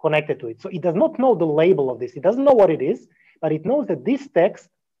connected to it. So it does not know the label of this. It doesn't know what it is, but it knows that this text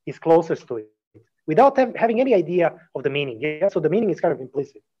is closest to it without having any idea of the meaning. Yeah? So the meaning is kind of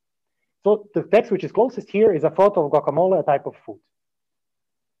implicit. So the text which is closest here is a photo of guacamole, a type of food.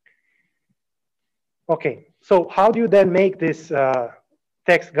 Okay, so how do you then make this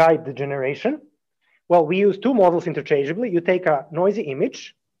text guide the generation? Well, we use two models interchangeably. You take a noisy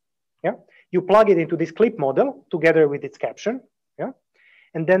image, yeah, you plug it into this CLIP model together with its caption, yeah,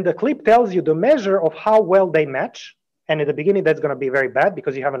 and then the CLIP tells you the measure of how well they match. And at the beginning, that's going to be very bad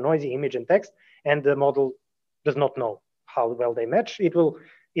because you have a noisy image and text, and the model does not know how well they match. It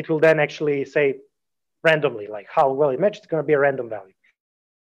will then actually say randomly, like how well it matches. It's going to be a random value.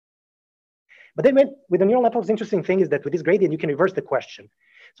 But then with the neural networks, the interesting thing is that with this gradient, you can reverse the question.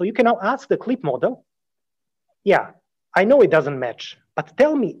 So you can now ask the CLIP model, yeah, I know it doesn't match, but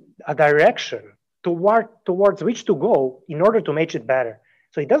tell me a direction towards which to go in order to match it better.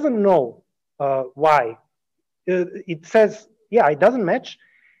 So it doesn't know why. It says, yeah, it doesn't match,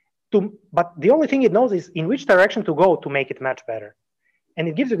 but the only thing it knows is in which direction to go to make it match better. And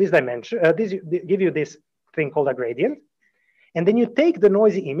it gives you this dimension, give you this thing called a gradient. And then you take the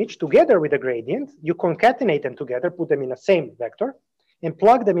noisy image together with the gradient, you concatenate them together, put them in the same vector, and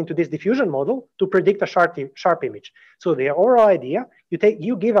plug them into this diffusion model to predict a sharp image. So the overall idea,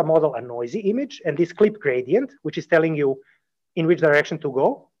 you give a model a noisy image and this CLIP gradient, which is telling you in which direction to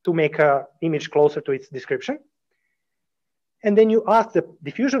go to make an image closer to its description. And then you ask the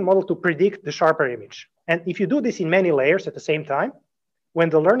diffusion model to predict the sharper image. And if you do this in many layers at the same time, when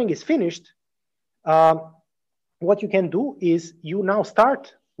the learning is finished, what you can do is you now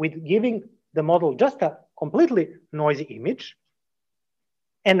start with giving the model just a completely noisy image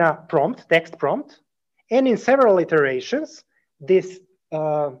and a prompt, text prompt. And in several iterations, this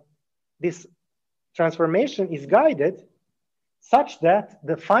transformation is guided such that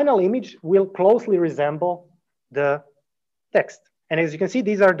the final image will closely resemble the text. And as you can see,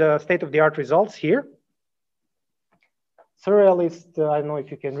 these are the state-of-the-art results here. Surrealist, I don't know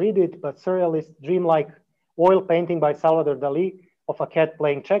if you can read it, but surrealist, dreamlike oil painting by Salvador Dali of a cat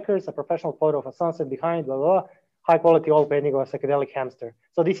playing checkers, a professional photo of a sunset behind, blah, blah, blah, high quality oil painting of a psychedelic hamster.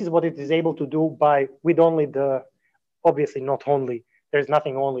 So this is what it is able to do with only the, obviously not only, there's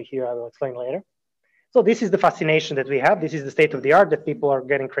nothing only here, I will explain later. So this is the fascination that we have. This is the state of the art that people are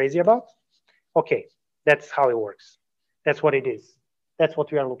getting crazy about. Okay, that's how it works. That's what it is. That's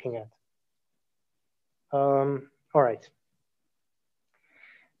what we are looking at. All right.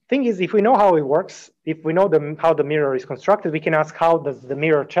 Thing is, if we know how it works, if we know how the mirror is constructed, we can ask how does the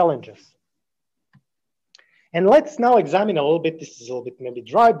mirror challenge us? And let's now examine a little bit, this is a little bit maybe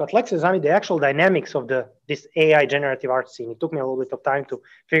dry, but let's examine the actual dynamics of this AI generative art scene. It took me a little bit of time to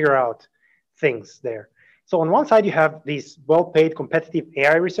figure out things there. So on one side, you have these well-paid competitive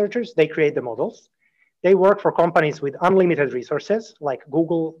AI researchers. They create the models. They work for companies with unlimited resources like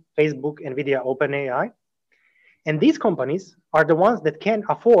Google, Facebook, NVIDIA, OpenAI. And these companies are the ones that can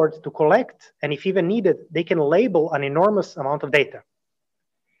afford to collect, and if even needed, they can label an enormous amount of data.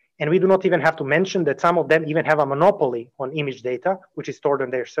 And we do not even have to mention that some of them even have a monopoly on image data, which is stored on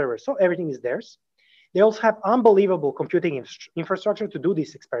their servers. So everything is theirs. They also have unbelievable computing infrastructure to do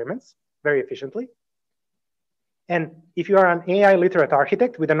these experiments very efficiently. And if you are an AI literate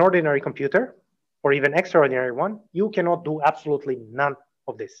architect with an ordinary computer, or even extraordinary one, you cannot do absolutely none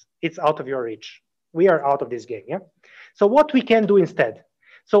of this. It's out of your reach. We are out of this game, yeah? So what we can do instead?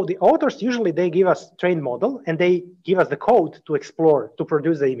 So the authors, usually they give us trained model and they give us the code to explore, to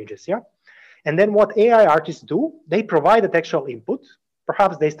produce the images, yeah? And then what AI artists do, they provide a textual input.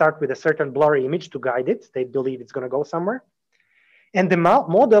 Perhaps they start with a certain blurry image to guide it. They believe it's gonna go somewhere. And the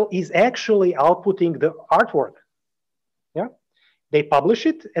model is actually outputting the artwork, yeah? They publish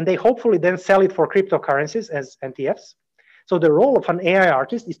it and they hopefully then sell it for cryptocurrencies as NFTs. So the role of an AI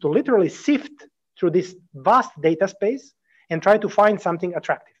artist is to literally sift through this vast data space and try to find something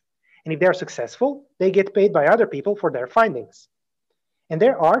attractive. And if they're successful, they get paid by other people for their findings. And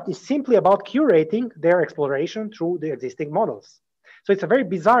their art is simply about curating their exploration through the existing models. So it's a very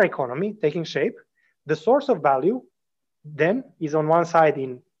bizarre economy taking shape. The source of value then is on one side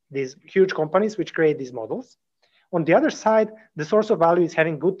in these huge companies which create these models. On the other side, the source of value is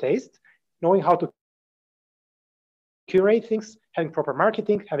having good taste, knowing how to curate things, having proper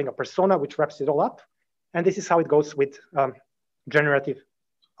marketing, having a persona which wraps it all up. And this is how it goes with generative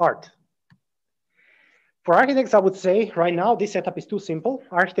art. For architects, I would say right now, this setup is too simple.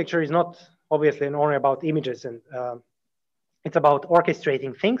 Architecture is not obviously only about images, and it's about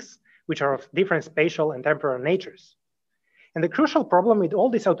orchestrating things which are of different spatial and temporal natures. And the crucial problem with all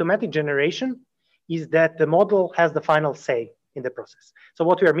this automatic generation is that the model has the final say in the process. So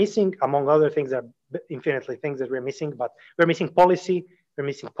what we are missing, among other things, there are infinitely things that we're missing, but we're missing policy, we're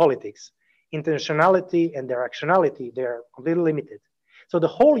missing politics. Intentionality and directionality, they're completely limited. So the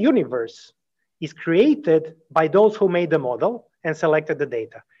whole universe is created by those who made the model and selected the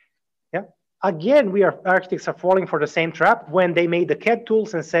data. Yeah. Again, architects are falling for the same trap when they made the CAD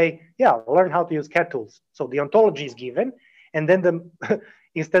tools and say, yeah, learn how to use CAD tools. So the ontology is given, and then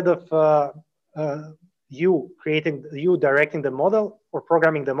instead of you directing the model or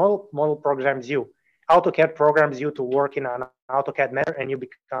programming the model programs you. AutoCAD programs you to work in an AutoCAD manner, and you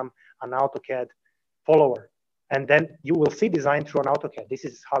become an AutoCAD follower. And then you will see design through an AutoCAD. This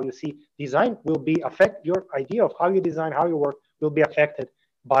is how you see design will your idea of how you design, how you work will be affected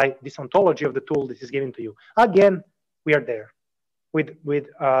by this ontology of the tool that is given to you. Again, we are there with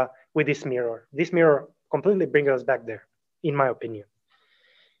this mirror. This mirror completely brings us back there, in my opinion.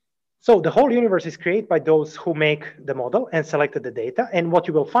 So the whole universe is created by those who make the model and selected the data. And what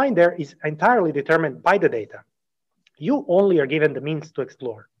you will find there is entirely determined by the data. You only are given the means to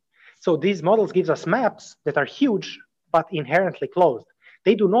explore. So these models give us maps that are huge, but inherently closed.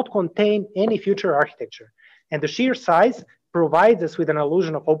 They do not contain any future architecture. And the sheer size provides us with an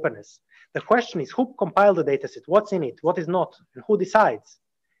illusion of openness. The question is, who compiled the dataset? What's in it? What is not? And who decides?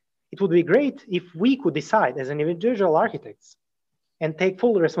 It would be great if we could decide as an individual architects and take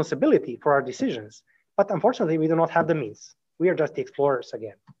full responsibility for our decisions. But unfortunately, we do not have the means. We are just the explorers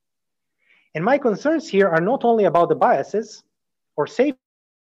again. And my concerns here are not only about the biases or safety.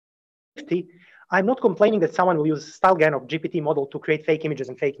 I'm not complaining that someone will use StyleGAN of GPT model to create fake images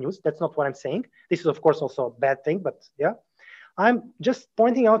and fake news. That's not what I'm saying. This is, of course, also a bad thing, but yeah. I'm just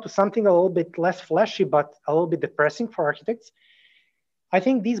pointing out to something a little bit less flashy, but a little bit depressing for architects. I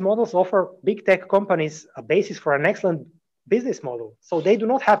think these models offer big tech companies a basis for an excellent business model. So they do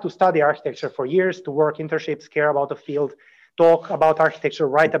not have to study architecture for years to work internships, care about the field, talk about architecture,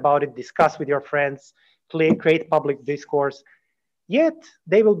 write about it, discuss with your friends, create public discourse. Yet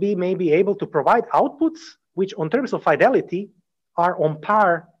they will be maybe able to provide outputs which on terms of fidelity are on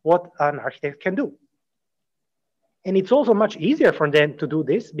par what an architect can do. And it's also much easier for them to do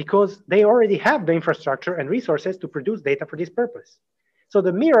this because they already have the infrastructure and resources to produce data for this purpose. So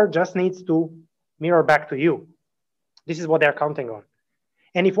the mirror just needs to mirror back to you. This is what they're counting on.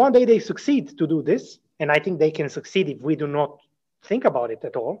 And if one day they succeed to do this, and I think they can succeed if we do not think about it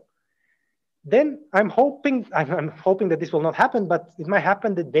at all, then I'm hoping that this will not happen, but it might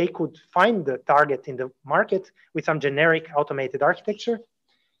happen that they could find the target in the market with some generic automated architecture.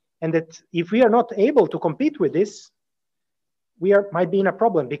 And that if we are not able to compete with this, might be in a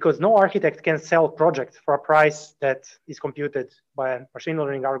problem, because no architect can sell projects for a price that is computed by a machine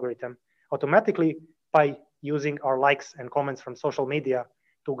learning algorithm automatically by using our likes and comments from social media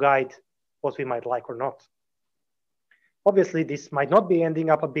to guide what we might like or not. Obviously, this might not be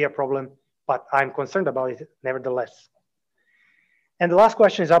ending up be a problem, but I'm concerned about it nevertheless. And the last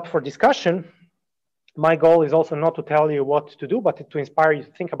question is up for discussion. My goal is also not to tell you what to do, but to inspire you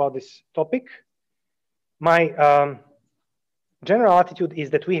to think about this topic. My general attitude is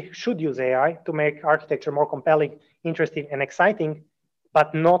that we should use AI to make architecture more compelling, interesting, and exciting,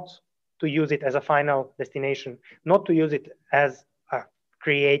 but not to use it as a final destination, not to use it as a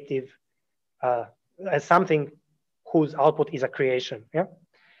creative, as something whose output is a creation. Yeah.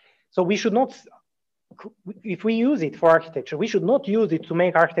 So we should not, if we use it for architecture, we should not use it to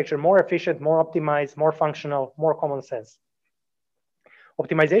make architecture more efficient, more optimized, more functional, more common sense.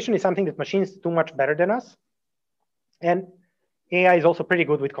 Optimization is something that machines do much better than us. And AI is also pretty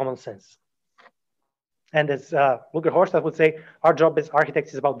good with common sense. And as Luger Horstad would say, our job as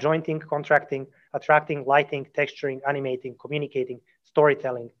architects is about jointing, contracting, attracting, lighting, texturing, animating, communicating,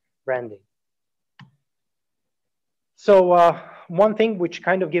 storytelling, branding. So one thing which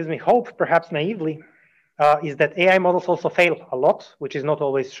kind of gives me hope, perhaps naively, is that AI models also fail a lot, which is not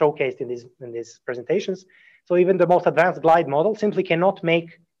always showcased in these presentations. So even the most advanced glide model simply cannot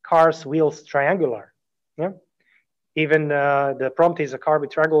make cars' wheels triangular. Yeah? Even the prompt is a car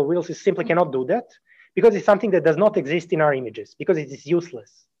with triangular wheels, it simply cannot do that because it's something that does not exist in our images, because it is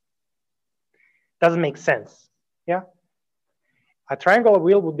useless. Doesn't make sense. Yeah? A triangular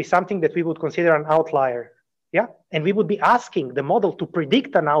wheel would be something that we would consider an outlier. Yeah, and we would be asking the model to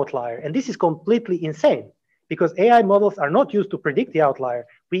predict an outlier. And this is completely insane because AI models are not used to predict the outlier.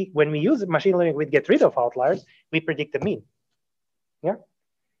 When we use machine learning, we get rid of outliers, we predict the mean. Yeah.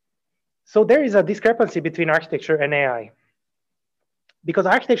 So there is a discrepancy between architecture and AI. Because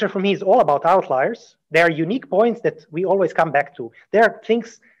architecture for me is all about outliers. There are unique points that we always come back to. There are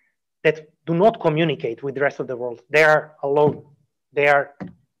things that do not communicate with the rest of the world. They are alone.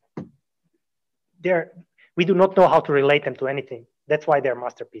 We do not know how to relate them to anything. That's why they're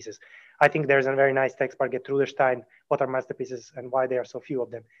masterpieces. I think there's a very nice text by Gertrude, what are masterpieces and why there are so few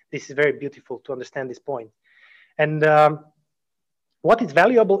of them. This is very beautiful to understand this point. And what is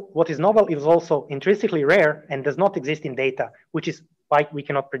valuable, what is novel is also intrinsically rare and does not exist in data, which is why we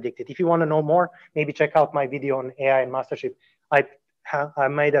cannot predict it. If you want to know more, maybe check out my video on AI and mastership. I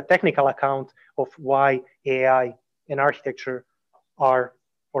made a technical account of why AI and architecture are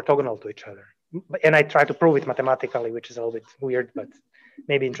orthogonal to each other. And I try to prove it mathematically, which is a little bit weird, but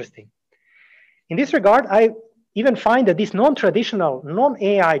maybe interesting. In this regard, I even find that these non-traditional,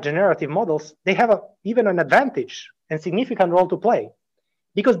 non-AI generative models, they have even an advantage and significant role to play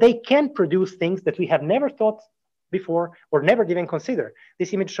because they can produce things that we have never thought before or never even considered.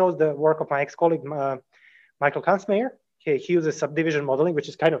 This image shows the work of my ex-colleague, Michael Kanzmeier. He uses subdivision modeling, which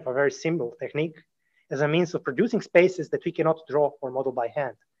is kind of a very simple technique as a means of producing spaces that we cannot draw or model by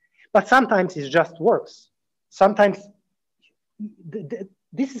hand. But sometimes it just works. Sometimes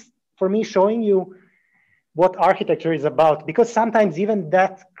this is for me showing you what architecture is about, because sometimes even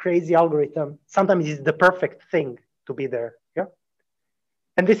that crazy algorithm, sometimes is the perfect thing to be there. Yeah.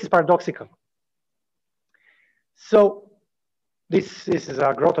 And this is paradoxical. So this is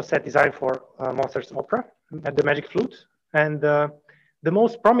a grotto set designed for Mozart's opera at the Magic Flute. And the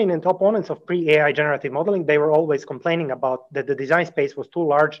most prominent opponents of pre-AI generative modeling, they were always complaining about that the design space was too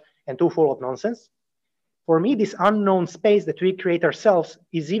large and too full of nonsense. For me, this unknown space that we create ourselves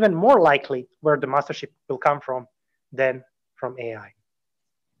is even more likely where the mastership will come from than from AI.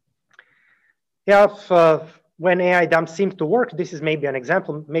 Yeah, when AI dump seems to work, this is maybe an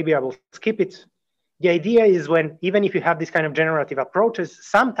example, maybe I will skip it. The idea is when, even if you have this kind of generative approaches,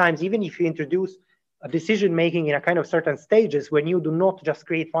 sometimes even if you introduce a decision-making in a kind of certain stages, when you do not just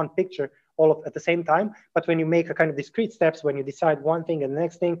create one picture all at the same time, but when you make a kind of discrete steps, when you decide one thing and the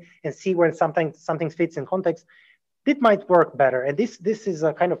next thing and see when something fits in context, it might work better. And this is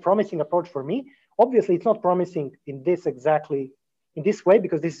a kind of promising approach for me. Obviously, it's not promising in this exactly in this way,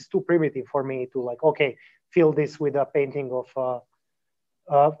 because this is too primitive for me to like, okay, fill this with a painting of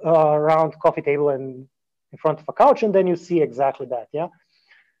a round coffee table and in front of a couch, and then you see exactly that, yeah?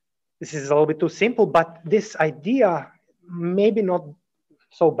 This is a little bit too simple, but this idea, maybe not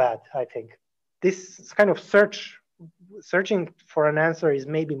so bad, I think. This kind of searching for an answer is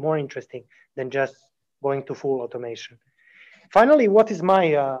maybe more interesting than just going to full automation. Finally, what is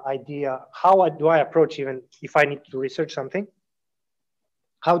my idea? How do I approach, even if I need to research something?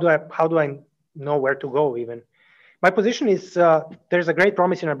 How do I know where to go even? My position is there's a great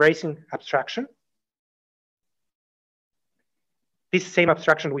promise in embracing abstraction. This same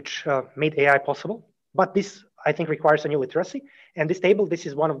abstraction which made AI possible, but this I think requires a new literacy. And this table, this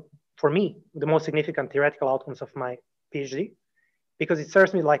is one of, for me, the most significant theoretical outcomes of my PhD, because it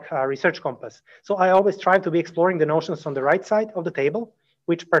serves me like a research compass. So I always try to be exploring the notions on the right side of the table,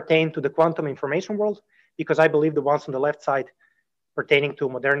 which pertain to the quantum information world, because I believe the ones on the left side pertaining to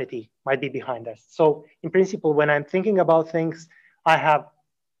modernity might be behind us. So in principle, when I'm thinking about things, I have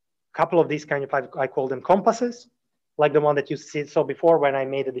a couple of these kind of, I call them compasses, like the one that you saw before when I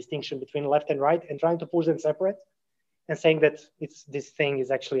made a distinction between left and right and trying to push them separate and saying that this thing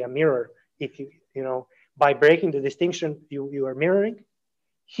is actually a mirror. If you know, by breaking the distinction, you are mirroring.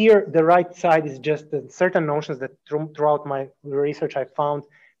 Here, the right side is just certain notions that throughout my research I found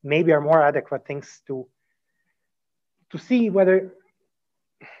maybe are more adequate things to see whether,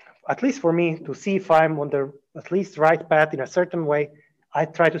 at least for me, to see if I'm on the at least right path in a certain way. I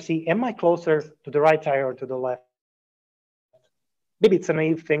try to see, am I closer to the right side or to the left? Maybe it's a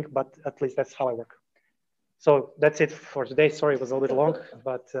naive thing, but at least that's how I work. So that's it for today. Sorry, it was a little bit long,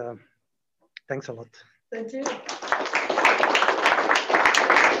 but thanks a lot. Thank you.